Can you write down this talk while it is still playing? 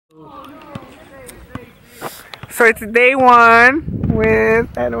So it's day 1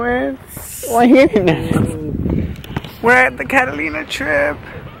 with Edwin. We're at the Catalina trip.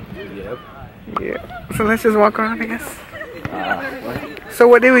 Yep. Yeah. So let's just walk around, I guess. So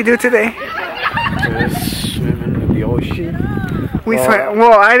what did we do today? Just swim in the ocean. We swam.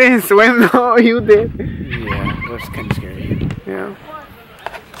 Well, I didn't swim though. You did. Yeah, it was kind of scary. Yeah.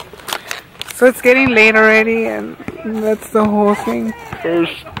 So it's getting late already, and that's the whole thing.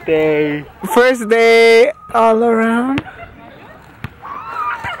 First day. First day all around.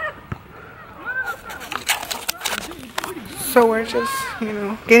 So we're just, you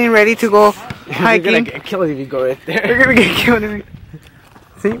know, getting ready to go hiking. You're gonna get killed if you go right there. We're gonna get killed if we...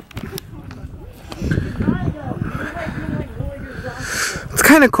 See? It's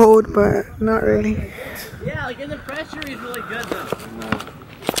kind of cold, but not really. Yeah, like in the pressure is really good though.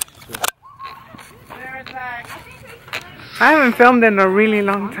 I haven't filmed in a really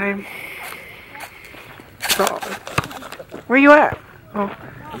long time. So, where you at? Oh,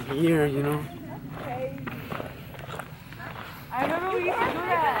 Here, you know. I don't know you can do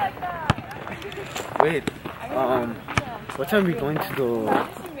that. Wait, what time are we going to go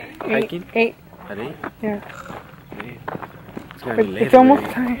hiking? 8. At 8? Yeah. 8. It's gonna be late. It's almost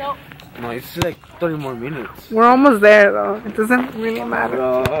already. time. No, it's like 30 more minutes. We're almost there though. It doesn't really matter.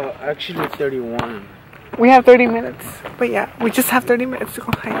 Actually 31. We have 30 minutes. But yeah, we just have 30 minutes to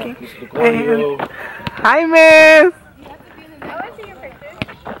go hiking. And... Hi, miss!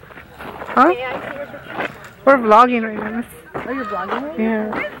 Huh? We're vlogging right now, miss. Oh, you're vlogging right now?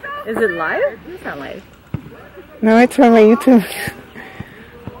 Yeah. Is it live? It's not live. No, it's for my YouTube.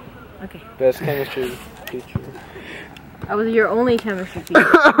 Okay. Best chemistry teacher. I was your only chemistry teacher.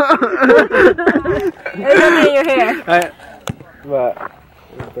 There's nothing in your hair. What?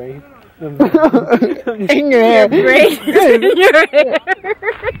 Brain? In your hair. Brain in your hair.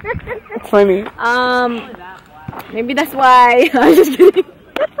 It's funny. Maybe that's why. I'm just kidding.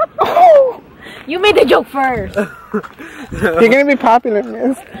 You made the joke first. You're gonna be popular,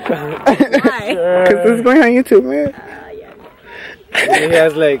 miss. Why? Because this is going on YouTube, man. Yeah. He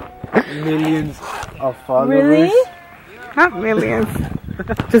has like millions of followers. Really? Not millions.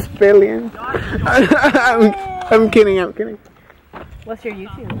 Just billions. I'm kidding, I'm kidding. What's your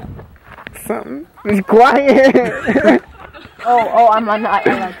YouTube? Something. It's quiet. Oh, I like to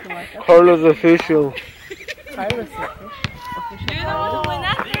watch. Carlos Official. Carlos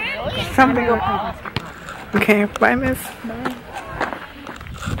Something. Okay, bye, miss. Bye.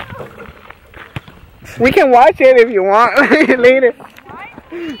 We can watch it if you want later.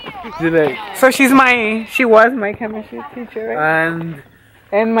 So she was my chemistry teacher, right?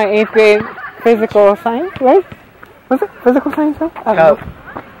 And my 8th grade physical science, right? Was it physical science, right? I don't know.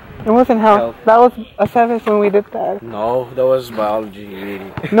 It wasn't health. That was a 7th when we did that. No, that was biology.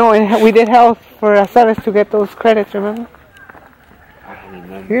 Really. No, we did health for a 7th to get those credits, remember? I don't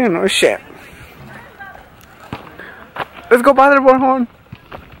remember. You don't know shit. Let's go bother Borjon.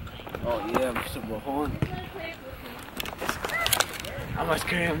 Oh yeah, Mr. Borjon. I'm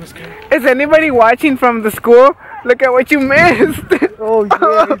scared. Is anybody watching from the school? Look at what you missed. Oh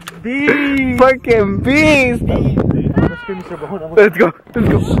yeah, it's beast. Fucking beast. Let's go.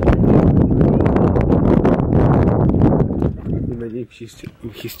 Imagine if he's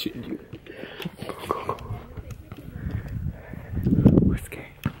cheating you. We're scared.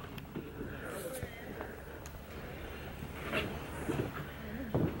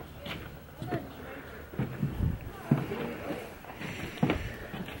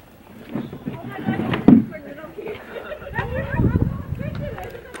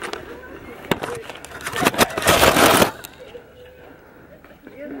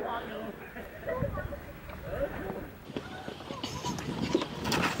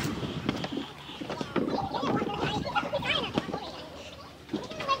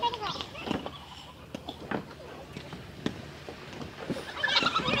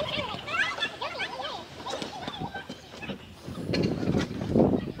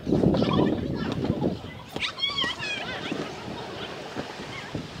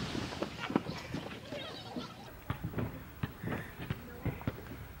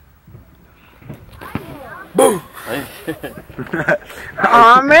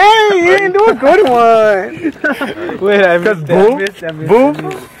 Aw, man, you didn't do a good one. Wait, I missed that. Boom.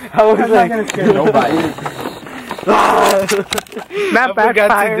 I was like, nobody. That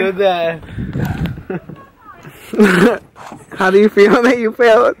backfired. To do that. How do you feel that you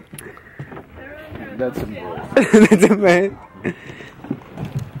failed? That's some bull. That's a man.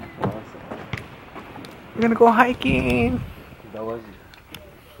 We're gonna go hiking. That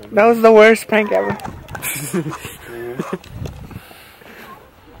was the worst prank ever.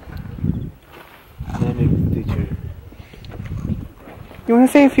 You want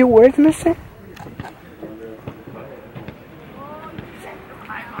to say a few words, mister?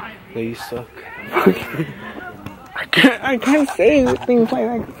 That you suck. I can't say things like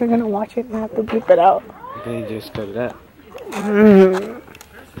that because they're gonna watch it and have to bleep it out. Then you just cut it out.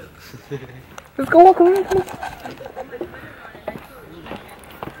 Let's go walk around. Come on.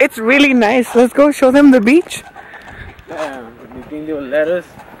 It's really nice. Let's go show them the beach. Damn, you think they will let us?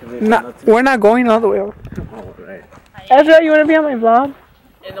 No, we're not going all the way over. Oh, right. Ezra, you wanna be on my vlog?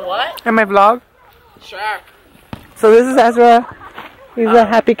 In the what? On my vlog? Sure. So this is Ezra. He's a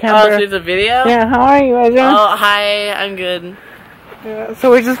happy camper. Oh, so it's a video? Yeah, how are you, Ezra? Oh, hi, I'm good. Yeah,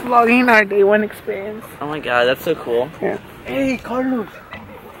 so we're just vlogging our day one experience. Oh my god, that's so cool. Yeah. Hey, Carlos.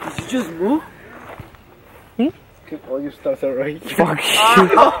 Did you just move? All your stuff are right here. Fuck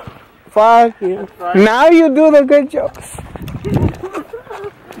you. Fuck you. Now you do the good jokes.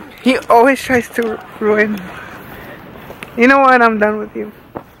 He always tries to ruin. You know what? I'm done with you.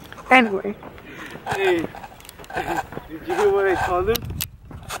 Anyway. Hey, did you hear what I told him?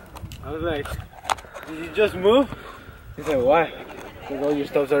 I was like, did you just move? He said, why? Because all your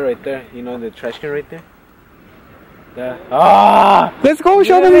stuffs are right there. You know the trash can right there? Ah! Let's go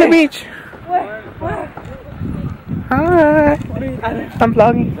show them the beach. Where? Hi. I'm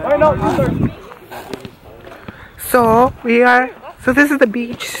vlogging. So so this is the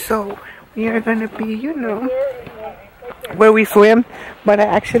beach. So we are gonna be, you know, where we swim. But I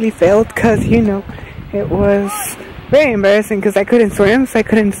actually failed because, you know, it was very embarrassing because I couldn't swim, so I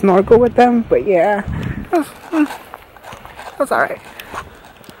couldn't snorkel with them. But yeah, it was alright.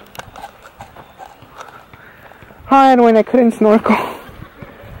 Hard when I couldn't snorkel.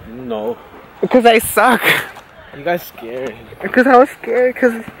 No. Because I suck. You got scared. Because I was scared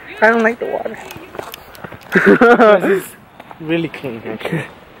because I don't like the water. It's really clean, actually.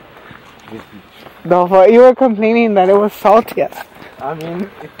 No, but you were complaining that it was salty. I mean,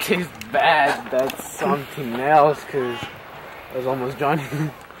 it tastes bad. That's something else, because I was almost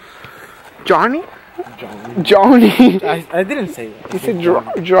drowning. Johnny? Drowning. Johnny. I didn't say that. You said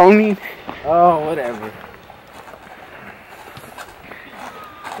drowning. Oh, whatever.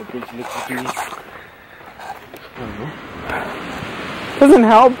 The bridge looks like this. I don't know. Doesn't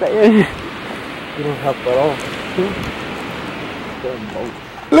help that You don't help at all.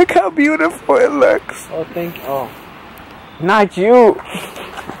 Look how beautiful it looks. Oh, thank you. Oh. Not you.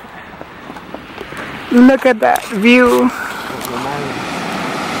 Look at that view.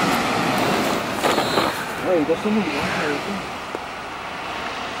 Hey, there's someone behind here.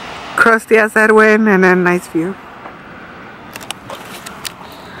 Crusty as Edwin and a nice view.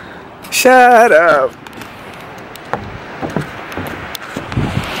 Shut up.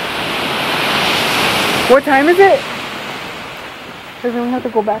 What time is it? Because then we have to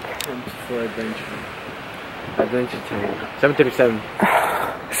go back. For adventure. Adventure time. 7:37.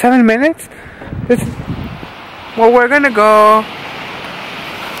 7 minutes? Well, we're gonna go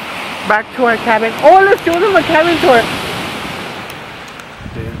back to our cabin. Oh, let's show them a cabin tour.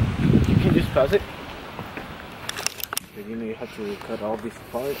 You can just pause it. You know you have to cut all this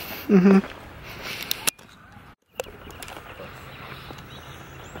apart.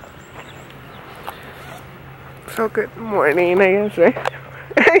 So good morning, I guess, right?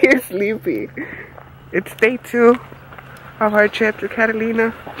 You're sleepy. It's day 2 of our trip to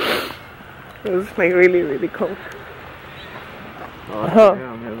Catalina. It was like really, really cold. Oh,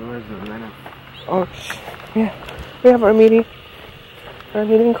 Yeah, we have our meeting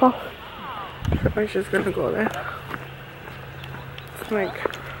call. So I'm just gonna go there. It's like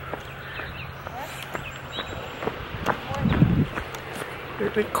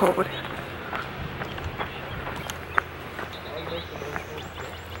really cold.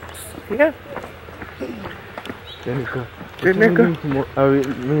 Yeah. We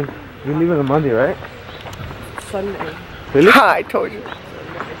leave on Monday, right? Sunday. Really? Ha, I told you.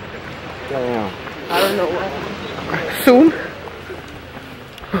 Yeah. I don't know when. Soon?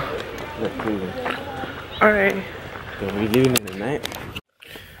 Alright. So we're leaving in the night?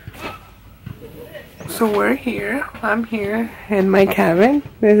 So we're here. I'm here in my cabin.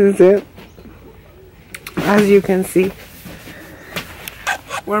 This is it. As you can see.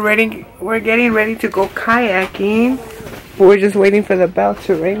 We're getting ready to go kayaking. We're just waiting for the bell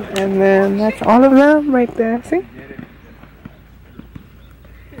to ring, and then that's all of them right there. See?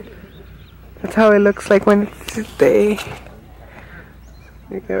 That's how it looks like when it's day.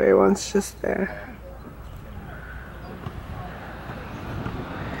 Like everyone's just there.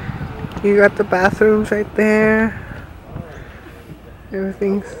 You got the bathrooms right there.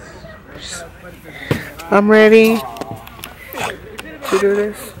 Everything's just, I'm ready to do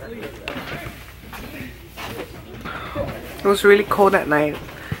this. It was really cold at night.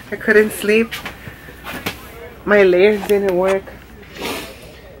 I couldn't sleep. My layers didn't work.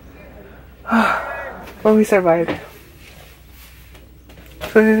 But we survived.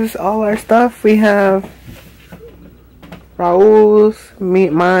 So this is all our stuff. We have Raul's,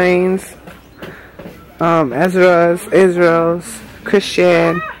 mine's, Ezra's, Israel's,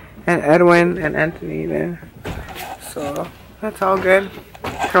 Christian, and Edwin and Anthony there. So that's all good.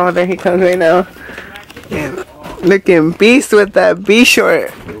 Oh, there he comes right now. And looking beast with that B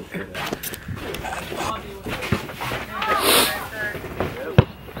short.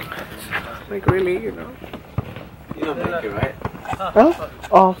 Like really, you know. You don't make it, right? Huh?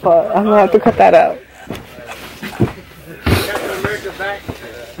 Oh fuck, I'm gonna have to cut that out.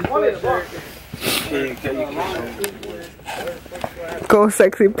 Go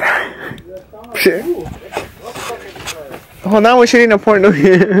sexy. Shit. Hold on, we're shooting a porno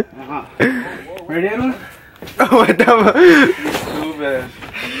here. Ready, Edwin? Oh, what the fuck?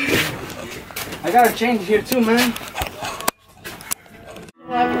 I gotta change here too, man.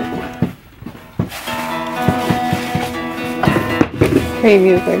 Hey,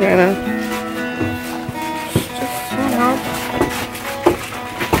 music right now.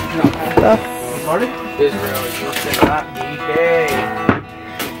 Just, Israel, you should not be gay.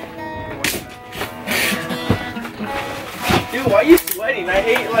 Dude, why are you sweating? I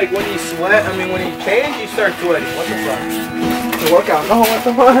hate like when you sweat. I mean, when you change, you start sweating. What the fuck? It's a workout. No, what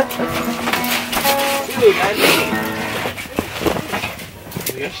the fuck? Dude, I mean,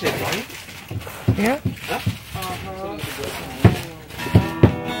 we got shit money? Yeah. Huh?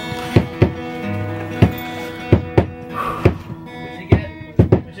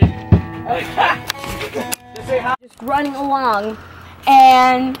 Just running along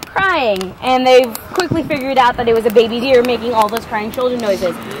and crying, and they've quickly figured out that it was a baby deer making all those crying children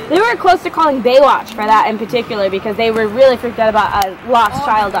noises. They were close to calling Baywatch for that in particular because they were really freaked out about a lost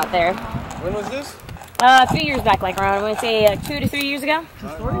child out there. When was this? A few years back, like around, I want to say 2 to 3 years ago. True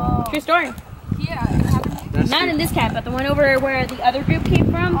story? True story. Yeah, it happened. Not in this camp, but the one over where the other group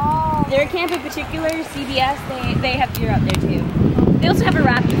came from. Oh. Their camp in particular, CBS, they have deer out there too. They also have a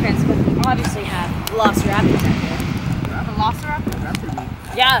raptor fence, but we obviously have lost raptors out there. A velociraptor?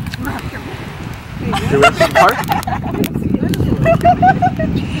 Yeah. Jurassic Park?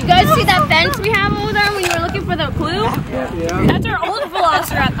 You guys see that fence we have over there when you were looking for the clue? Yeah. That's our old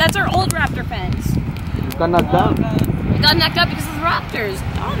velociraptor. That's our old raptor fence. Got knocked down. It got knocked up because of the raptors,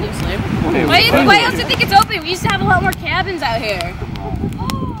 obviously. Why else do you think it's open? We used to have a lot more cabins out here.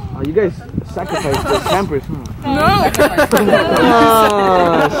 Oh, you guys sacrificed the campers, huh? No.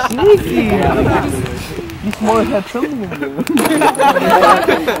 Oh, sneaky. You small had something in there.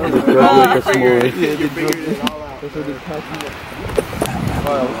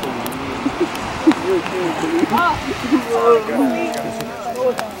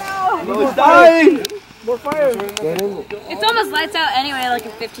 It's dying! More fire! It's almost lights out anyway, like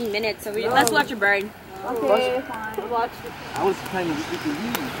in 15 minutes, so let's watch a bird. Okay, fine. Watch it. I was planning to sleep with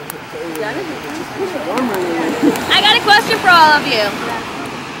you. I got a question for all of you.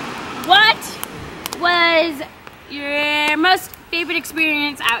 What was your most favorite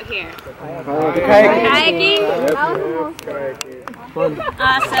experience out here? Kayaking?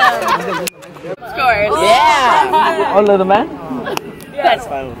 Awesome. Scores. Yeah! Oh, little man? Yes,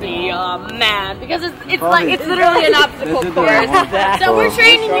 man, because it's like it's literally an obstacle course. So we're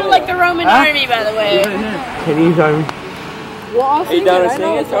training you like the Roman army, by the way. Kenny's army. Well, I'll sing it. I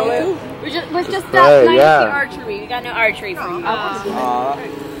know it's all too. We're just not nice archery. We got no archery for you.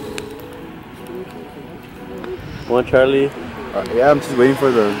 One Charlie. Yeah, I'm just waiting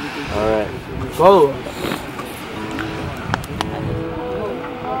for them. Alright. Go.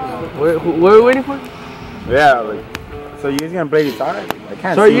 Where are we waiting for? Yeah, like, so you guys gonna play guitar? I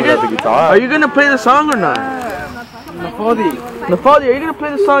can't So see without the guitar. Are you gonna play the song or not? Nafodi, are you gonna play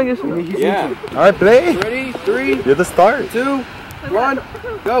the song? Yeah. Alright, play. Ready? 3, You're the start. 2, 1,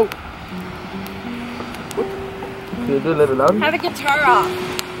 go. Can you do a little louder? Have a guitar off.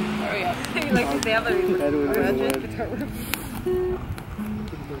 There we go. You like the other guitar.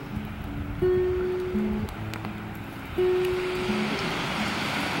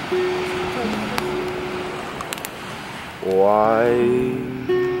 Why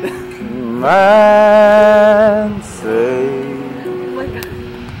man say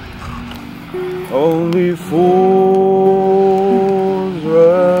only fools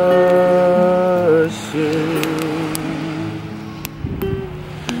rush in,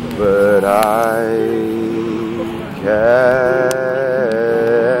 but I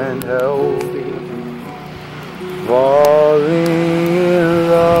can't help falling in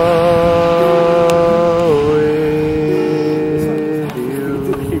love with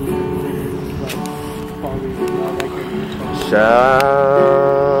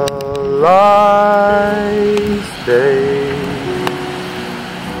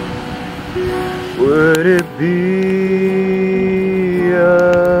Could it be a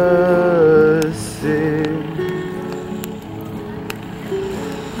sin?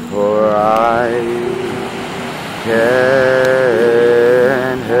 For I can't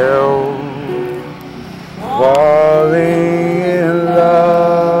help falling in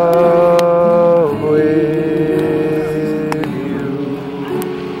love with you.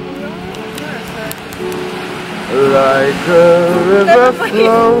 Like a river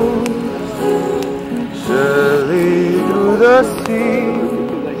flows surely through the sea,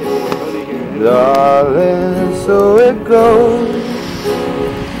 darling, so it goes.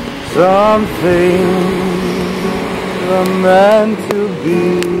 Some things are meant to be.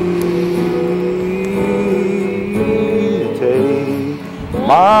 Take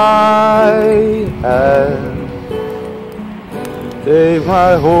my hand, take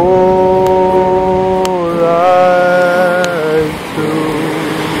my whole life too.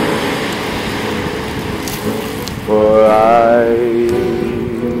 For I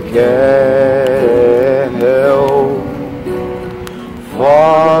can't help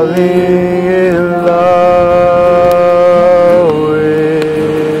falling